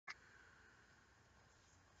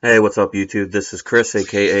Hey, what's up, YouTube? This is Chris,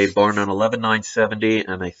 aka Barnum11970,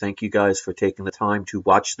 and I thank you guys for taking the time to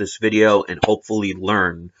watch this video and hopefully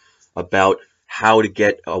learn about how to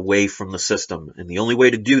get away from the system. And the only way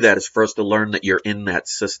to do that is first to learn that you're in that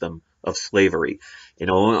system of slavery.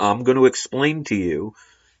 I'm going to explain to you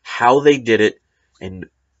how they did it and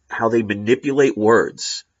how they manipulate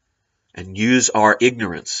words and use our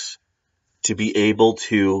ignorance to be able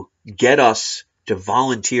to get us to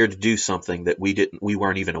volunteer to do something that we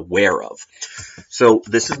weren't even aware of. So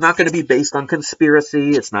this is not going to be based on conspiracy.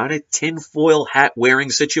 It's not a tinfoil hat wearing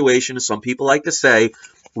situation, as some people like to say.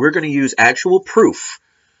 We're going to use actual proof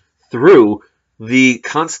through the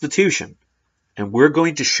Constitution, and we're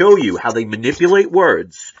going to show you how they manipulate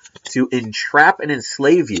words to entrap and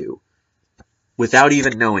enslave you without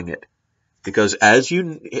even knowing it. Because as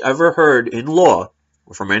you ever heard in law,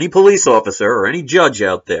 or from any police officer or any judge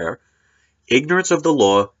out there, ignorance of the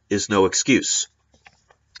law is no excuse.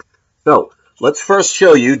 So, let's first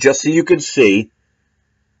show you, just so you can see,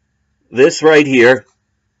 this right here,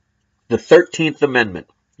 the 13th Amendment.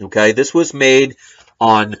 Okay, this was made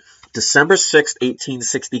on December 6th,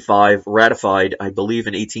 1865, ratified, I believe,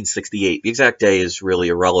 in 1868. The exact day is really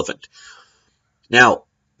irrelevant. Now,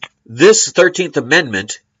 this 13th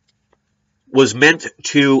Amendment was meant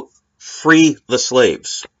to free the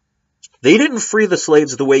slaves. They didn't free the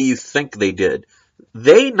slaves the way you think they did.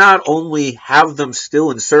 They not only have them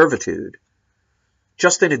still in servitude,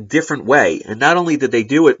 just in a different way. And not only did they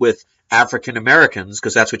do it with African Americans,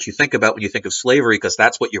 because that's what you think about when you think of slavery, because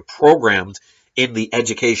that's what you're programmed in the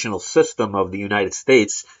educational system of the United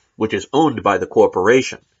States, which is owned by the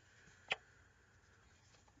corporation.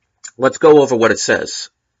 Let's go over what it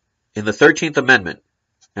says. In the 13th Amendment,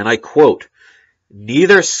 and I quote,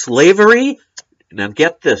 "Neither slavery," now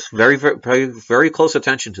get this, very close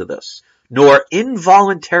attention to this, "nor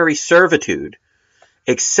involuntary servitude,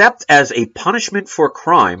 except as a punishment for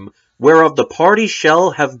crime, whereof the party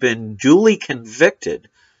shall have been duly convicted,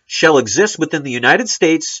 shall exist within the United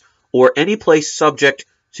States or any place subject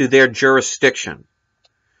to their jurisdiction."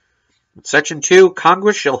 Section 2,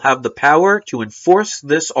 Congress shall have the power to enforce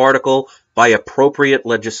this article by appropriate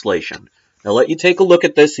legislation. Now let you take a look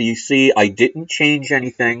at this so you see I didn't change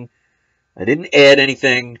anything. I didn't add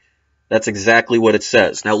anything. That's exactly what it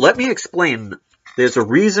says. Now, let me explain. There's a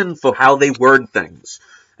reason for how they word things.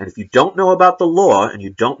 And if you don't know about the law and you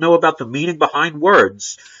don't know about the meaning behind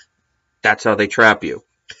words, that's how they trap you.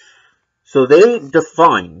 So they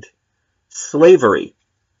defined slavery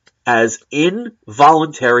as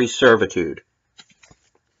involuntary servitude.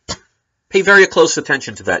 Pay very close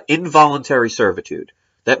attention to that. Involuntary servitude.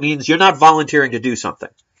 That means you're not volunteering to do something.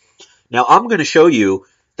 Now, I'm going to show you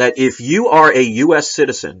that if you are a U.S.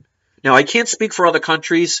 citizen, now I can't speak for other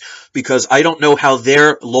countries because I don't know how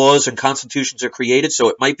their laws and constitutions are created, so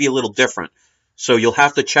it might be a little different. So you'll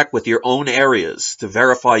have to check with your own areas to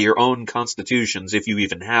verify your own constitutions if you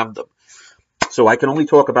even have them. So I can only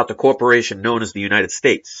talk about the corporation known as the United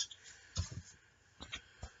States.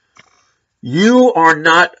 You are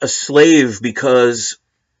not a slave because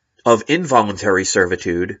of involuntary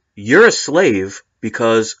servitude. You're a slave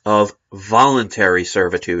because of voluntary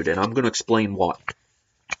servitude, and I'm going to explain why.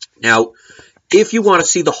 Now, if you want to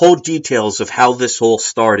see the whole details of how this all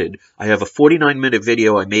started, I have a 49-minute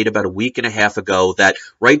video I made about a week and a half ago that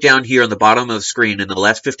right down here on the bottom of the screen, in the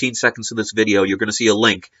last 15 seconds of this video, you're going to see a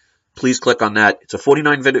link. Please click on that. It's a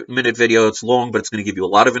 49-minute video. It's long, but it's going to give you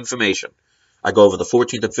a lot of information. I go over the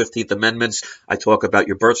 14th and 15th Amendments. I talk about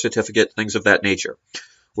your birth certificate, things of that nature.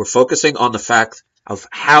 We're focusing on the fact of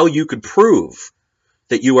how you could prove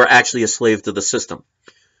that you are actually a slave to the system.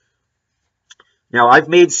 Now, I've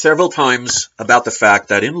made several times about the fact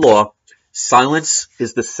that in law, silence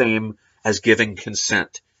is the same as giving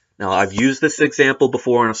consent. Now, I've used this example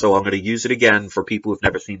before, and so I'm going to use it again for people who've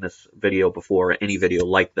never seen this video before, or any video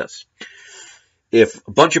like this. If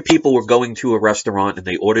a bunch of people were going to a restaurant and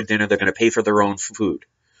they ordered dinner, they're going to pay for their own food.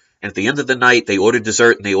 And at the end of the night, they order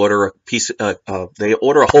dessert and they order they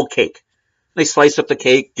order a whole cake. They slice up the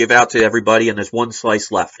cake, give out to everybody, and there's one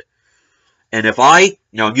slice left. And if I'm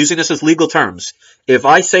using this as legal terms, if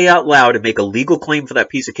I say out loud and make a legal claim for that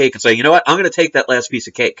piece of cake and say, you know what, I'm going to take that last piece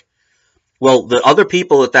of cake. Well, the other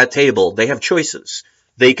people at that table, they have choices.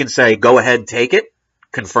 They can say, go ahead, take it,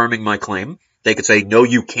 confirming my claim. They could say, no,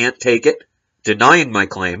 you can't take it, denying my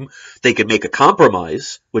claim. They could make a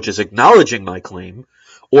compromise, which is acknowledging my claim,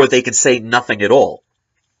 or they could say nothing at all.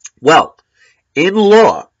 Well, in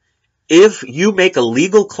law, if you make a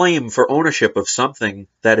legal claim for ownership of something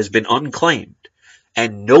that has been unclaimed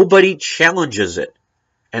and nobody challenges it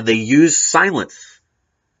and they use silence,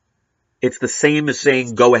 it's the same as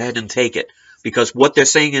saying go ahead and take it. because what they're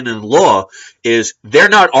saying in the law is they're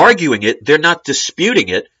not arguing it, they're not disputing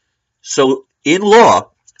it. So in law,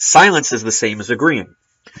 silence is the same as agreeing.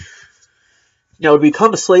 Now, to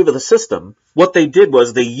become a slave of the system, what they did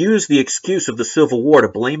was they used the excuse of the Civil War to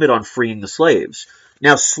blame it on freeing the slaves.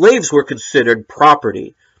 Now, slaves were considered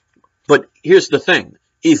property. But here's the thing.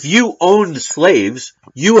 If you owned slaves,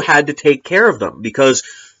 you had to take care of them because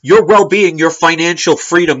your well-being, your financial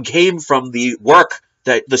freedom came from the work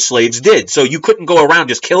that the slaves did. So you couldn't go around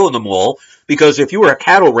just killing them all, because if you were a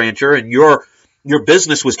cattle rancher and your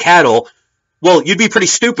business was cattle, well, you'd be pretty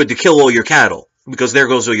stupid to kill all your cattle, because there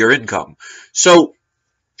goes all your income. So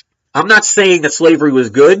I'm not saying that slavery was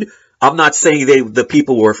good. I'm not saying the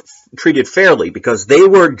people were treated fairly, because they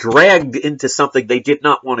were dragged into something they did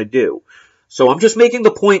not want to do. So I'm just making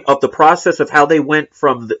the point of the process of how they went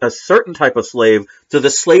from a certain type of slave to the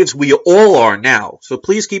slaves we all are now. So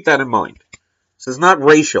please keep that in mind. This is not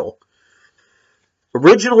racial.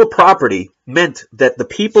 Original property meant that the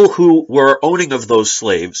people who were owning of those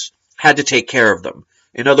slaves had to take care of them.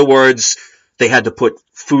 In other words, they had to put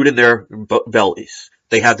food in their bellies.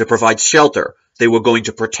 They had to provide shelter. They were going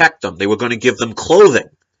to protect them. They were going to give them clothing.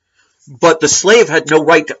 But the slave had no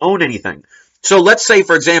right to own anything. So let's say,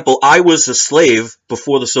 for example, I was a slave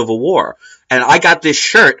before the Civil War, and I got this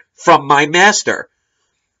shirt from my master.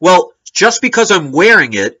 Well, just because I'm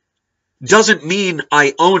wearing it doesn't mean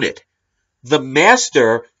I own it. The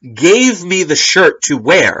master gave me the shirt to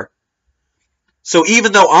wear. So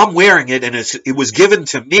even though I'm wearing it and it was given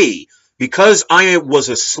to me, because I was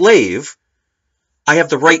a slave, I have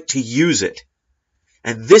the right to use it.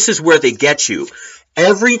 And this is where they get you.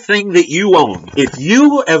 Everything that you own, if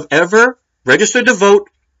you have ever registered to vote,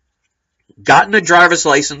 gotten a driver's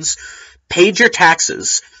license, paid your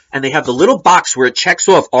taxes, and they have the little box where it checks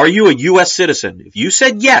off, are you a U.S. citizen? If you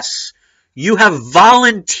said yes, you have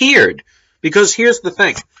volunteered. Because here's the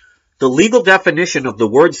thing. The legal definition of the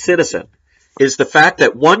word citizen is the fact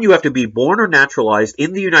that, one, you have to be born or naturalized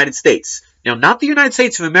in the United States. Now, not the United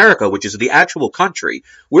States of America, which is the actual country.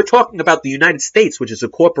 We're talking about the United States, which is a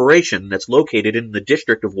corporation that's located in the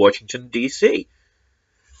District of Washington, D.C.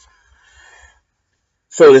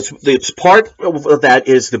 So it's part of that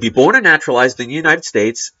is to be born and naturalized in the United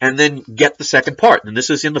States, and then get the second part. And this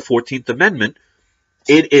is in the 14th Amendment.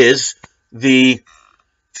 It is the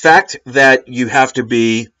fact that you have to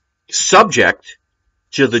be subject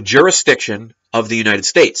to the jurisdiction of the United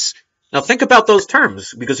States. Now think about those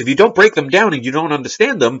terms, because if you don't break them down and you don't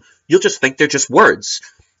understand them, you'll just think they're just words.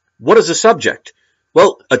 What is a subject?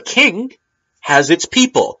 Well, a king has its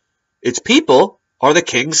people. Its people are the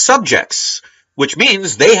king's subjects, which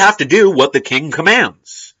means they have to do what the king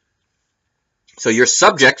commands. So you're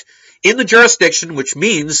subject in the jurisdiction, which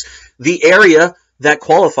means the area that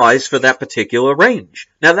qualifies for that particular range.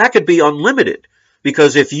 Now that could be unlimited,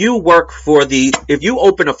 because if you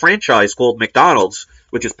open a franchise called McDonald's,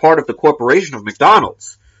 which is part of the corporation of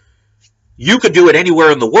McDonald's, you could do it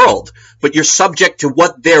anywhere in the world, but you're subject to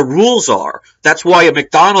what their rules are. That's why a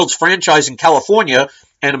McDonald's franchise in California,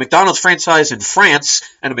 and a McDonald's franchise in France,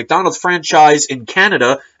 and a McDonald's franchise in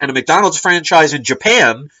Canada, and a McDonald's franchise in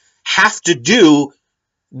Japan have to do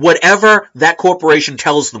whatever that corporation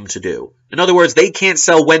tells them to do. In other words, they can't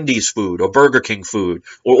sell Wendy's food or Burger King food,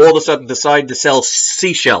 or all of a sudden decide to sell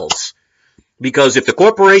seashells. Because if the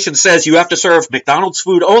corporation says you have to serve McDonald's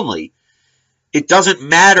food only, it doesn't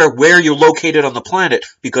matter where you're located on the planet,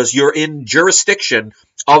 because you're in jurisdiction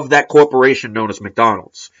of that corporation known as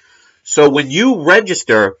McDonald's. So when you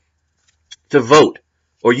register to vote,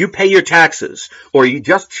 or you pay your taxes, or you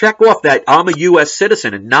just check off that I'm a U.S.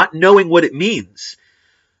 citizen and not knowing what it means,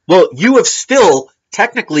 well, you have still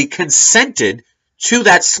technically consented to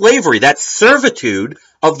that slavery, that servitude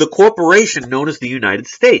of the corporation known as the United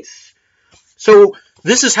States. So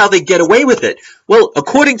this is how they get away with it. Well,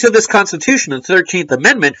 according to this Constitution, the 13th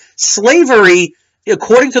Amendment, slavery,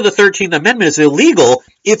 according to the 13th Amendment, is illegal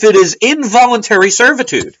if it is involuntary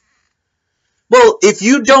servitude. Well, if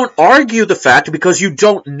you don't argue the fact because you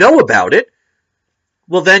don't know about it,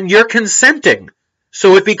 well, then you're consenting.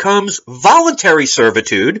 So it becomes voluntary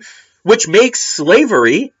servitude, which makes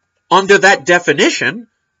slavery, under that definition,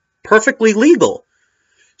 perfectly legal.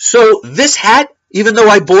 So this hat, even though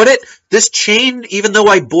I bought it, this chain, even though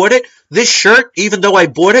I bought it, this shirt, even though I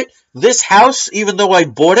bought it, this house, even though I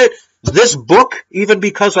bought it, this book, even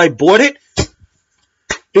because I bought it,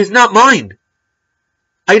 is not mine.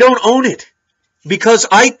 I don't own it. Because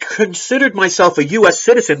I considered myself a U.S.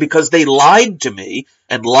 citizen because they lied to me,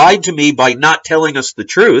 and lied to me by not telling us the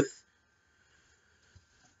truth,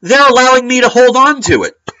 they're allowing me to hold on to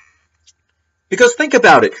it. Because think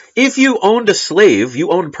about it. If you owned a slave, you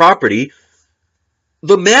owned property,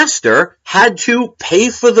 the master had to pay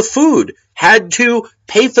for the food, had to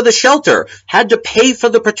pay for the shelter, had to pay for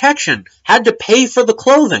the protection, had to pay for the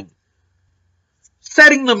clothing.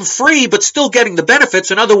 Setting them free, but still getting the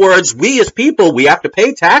benefits. In other words, we as people, we have to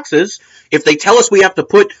pay taxes. If they tell us we have to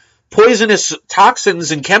put poisonous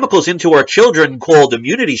toxins and chemicals into our children called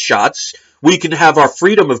immunity shots, we can have our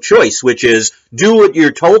freedom of choice, which is do what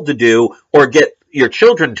you're told to do or get your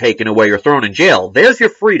children taken away or thrown in jail. There's your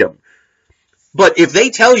freedom. But if they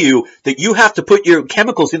tell you that you have to put your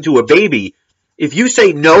chemicals into a baby, if you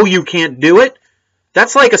say no, you can't do it,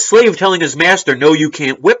 that's like a slave telling his master, no, you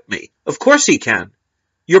can't whip me. Of course he can.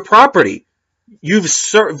 Your property. You've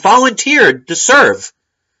volunteered to serve.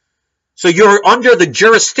 So you're under the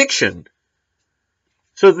jurisdiction.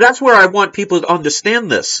 So that's where I want people to understand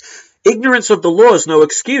this. Ignorance of the law is no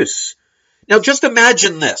excuse. Now just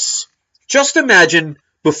imagine this. Just imagine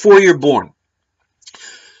before you're born.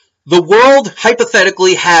 The world,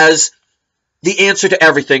 hypothetically, has the answer to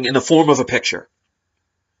everything in the form of a picture.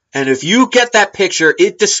 And if you get that picture,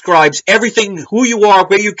 it describes everything, who you are,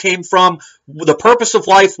 where you came from, the purpose of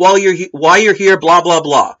life, why you're here, blah, blah,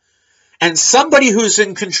 blah. And somebody who's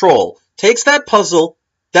in control takes that puzzle,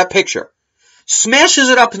 that picture, smashes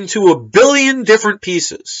it up into a billion different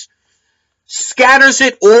pieces, scatters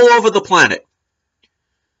it all over the planet.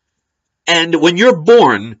 And when you're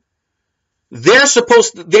born,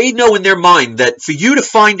 they know in their mind that for you to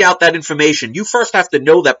find out that information, you first have to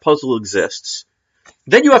know that puzzle exists.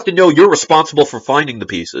 Then you have to know you're responsible for finding the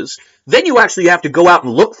pieces. Then you actually have to go out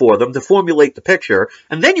and look for them to formulate the picture.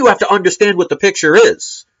 And then you have to understand what the picture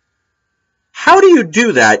is. How do you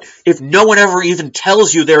do that if no one ever even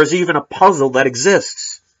tells you there is even a puzzle that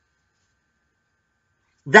exists?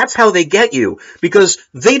 That's how they get you, because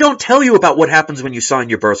they don't tell you about what happens when you sign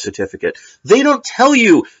your birth certificate. They don't tell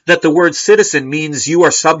you that the word citizen means you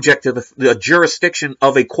are subject to the jurisdiction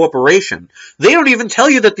of a corporation. They don't even tell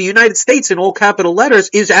you that the United States, in all capital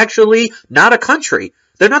letters, is actually not a country.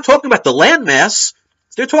 They're not talking about the landmass.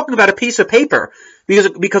 They're talking about a piece of paper,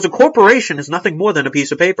 because a corporation is nothing more than a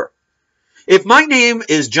piece of paper. If my name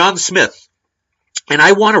is John Smith, and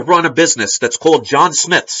I want to run a business that's called John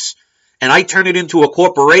Smith's, and I turn it into a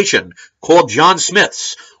corporation called John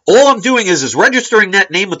Smith's, all I'm doing is registering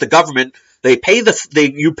that name with the government. They pay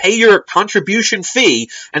you pay your contribution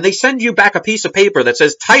fee, and they send you back a piece of paper that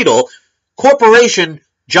says title, Corporation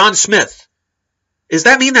John Smith. Does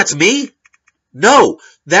that mean that's me? No,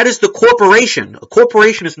 that is the corporation. A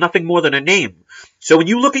corporation is nothing more than a name. So when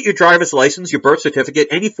you look at your driver's license, your birth certificate,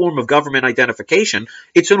 any form of government identification,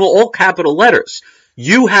 it's in all capital letters.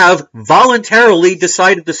 You have voluntarily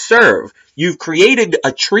decided to serve. You've created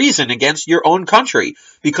a treason against your own country,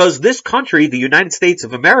 because this country, the United States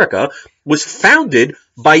of America, was founded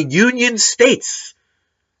by Union states.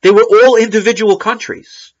 They were all individual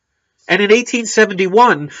countries. And in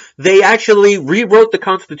 1871, they actually rewrote the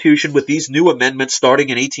Constitution with these new amendments starting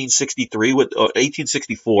in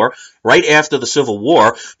 1864, right after the Civil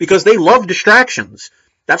War, because they love distractions.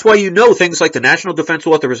 That's why you know things like the National Defense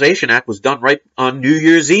Authorization Act was done right on New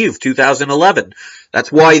Year's Eve, 2011.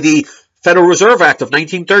 That's why the Federal Reserve Act of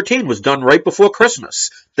 1913 was done right before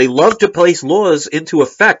Christmas. They love to place laws into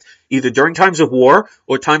effect either during times of war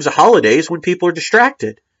or times of holidays when people are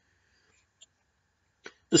distracted.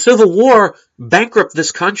 The Civil War bankrupted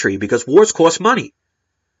this country because wars cost money.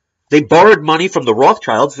 They borrowed money from the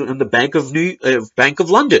Rothschilds in the Bank of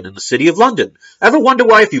London, in the City of London. Ever wonder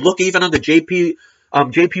why, if you look even under J.P.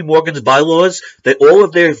 Morgan's bylaws, that all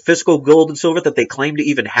of their fiscal gold and silver that they claim to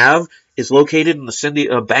even have is located in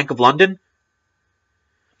the Bank of London?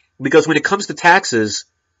 Because when it comes to taxes,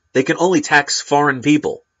 they can only tax foreign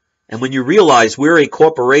people. And when you realize we're a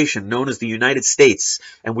corporation known as the United States,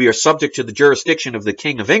 and we are subject to the jurisdiction of the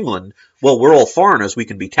King of England, well, we're all foreigners, we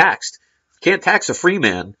can be taxed. You can't tax a free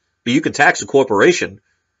man, but you can tax a corporation.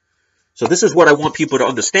 So this is what I want people to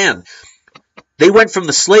understand. They went from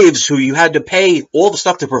the slaves who you had to pay all the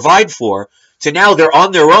stuff to provide for, to now they're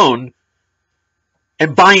on their own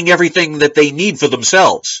and buying everything that they need for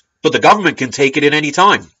themselves. But the government can take it at any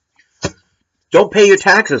time. Don't pay your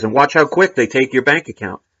taxes and watch how quick they take your bank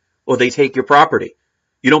account. Or they take your property.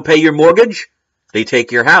 You don't pay your mortgage, they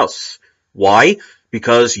take your house. Why?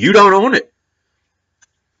 Because you don't own it.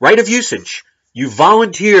 Right of usage. You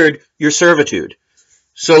volunteered your servitude.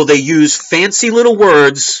 So they use fancy little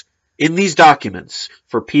words in these documents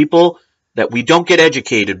for people that we don't get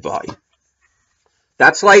educated by.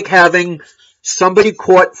 That's like having somebody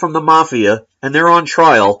caught from the mafia and they're on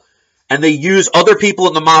trial, and they use other people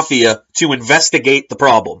in the mafia to investigate the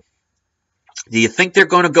problem. Do you think they're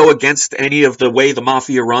going to go against any of the way the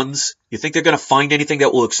mafia runs? You think they're going to find anything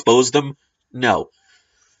that will expose them? No.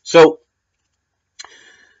 So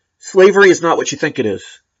slavery is not what you think it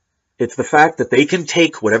is. It's the fact that they can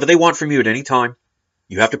take whatever they want from you at any time.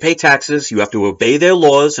 You have to pay taxes. You have to obey their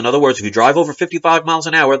laws. In other words, if you drive over 55 miles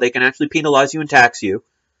an hour, they can actually penalize you and tax you.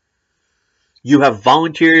 You have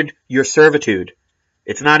volunteered your servitude.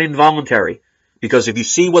 It's not involuntary. Because if you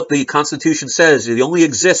see what the Constitution says, it only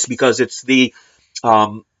exists because it's the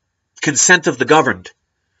consent of the governed.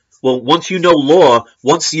 Well, once you know law,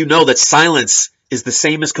 once you know that silence is the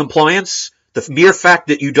same as compliance, the mere fact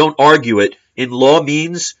that you don't argue it in law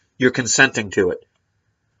means you're consenting to it.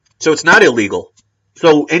 So it's not illegal.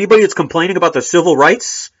 So anybody that's complaining about their civil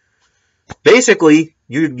rights, basically,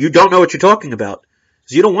 you don't know what you're talking about.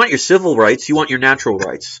 Because you don't want your civil rights, you want your natural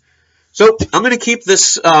rights. So I'm going to keep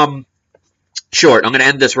this short. I'm going to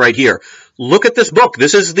end this right here. Look at this book.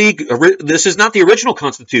 This is not the original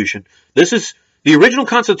Constitution. The original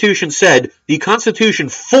Constitution said the Constitution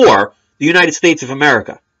for the United States of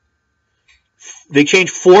America. They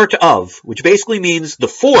changed for to of, which basically means the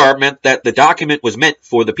for meant that the document was meant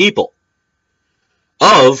for the people.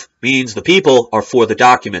 Of means the people are for the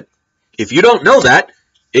document. If you don't know that,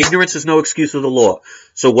 ignorance is no excuse of the law.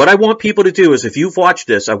 So what I want people to do is, if you've watched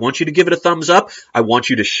this, I want you to give it a thumbs up. I want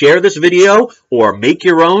you to share this video or make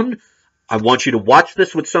your own. I want you to watch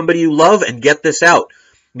this with somebody you love and get this out.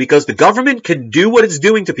 Because the government can do what it's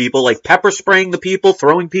doing to people, like pepper spraying the people,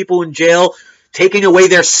 throwing people in jail, taking away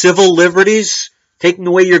their civil liberties, taking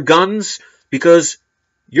away your guns, because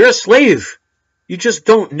you're a slave. You just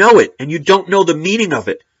don't know it, and you don't know the meaning of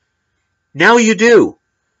it. Now you do.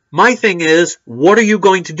 My thing is, what are you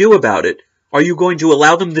going to do about it? Are you going to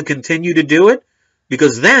allow them to continue to do it?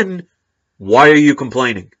 Because then, why are you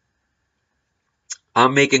complaining?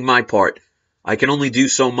 I'm making my part. I can only do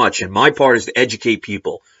so much, and my part is to educate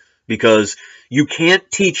people. Because you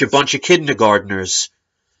can't teach a bunch of kindergartners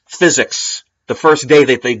physics the first day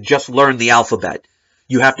that they just learned the alphabet.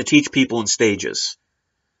 You have to teach people in stages.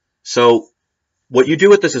 So, what you do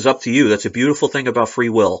with this is up to you. That's a beautiful thing about free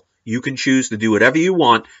will. You can choose to do whatever you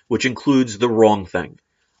want, which includes the wrong thing.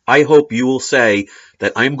 I hope you will say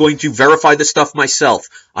that I am going to verify this stuff myself.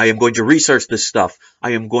 I am going to research this stuff.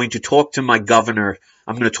 I am going to talk to my governor.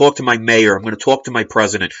 I'm going to talk to my mayor. I'm going to talk to my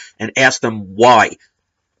president and ask them why.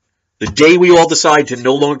 The day we all decide to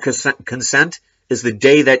no longer consent is the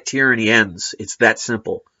day that tyranny ends. It's that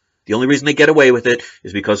simple. The only reason they get away with it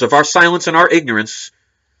is because of our silence and our ignorance,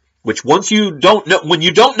 which once you don't know, when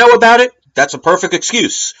you don't know about it, that's a perfect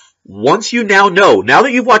excuse. Once you now know, now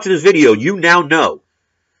that you've watched this video, you now know.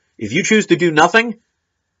 If you choose to do nothing,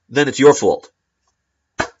 then it's your fault.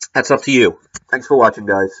 That's up to you. Thanks for watching,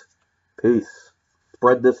 guys. Peace.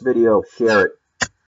 Spread this video. Share it.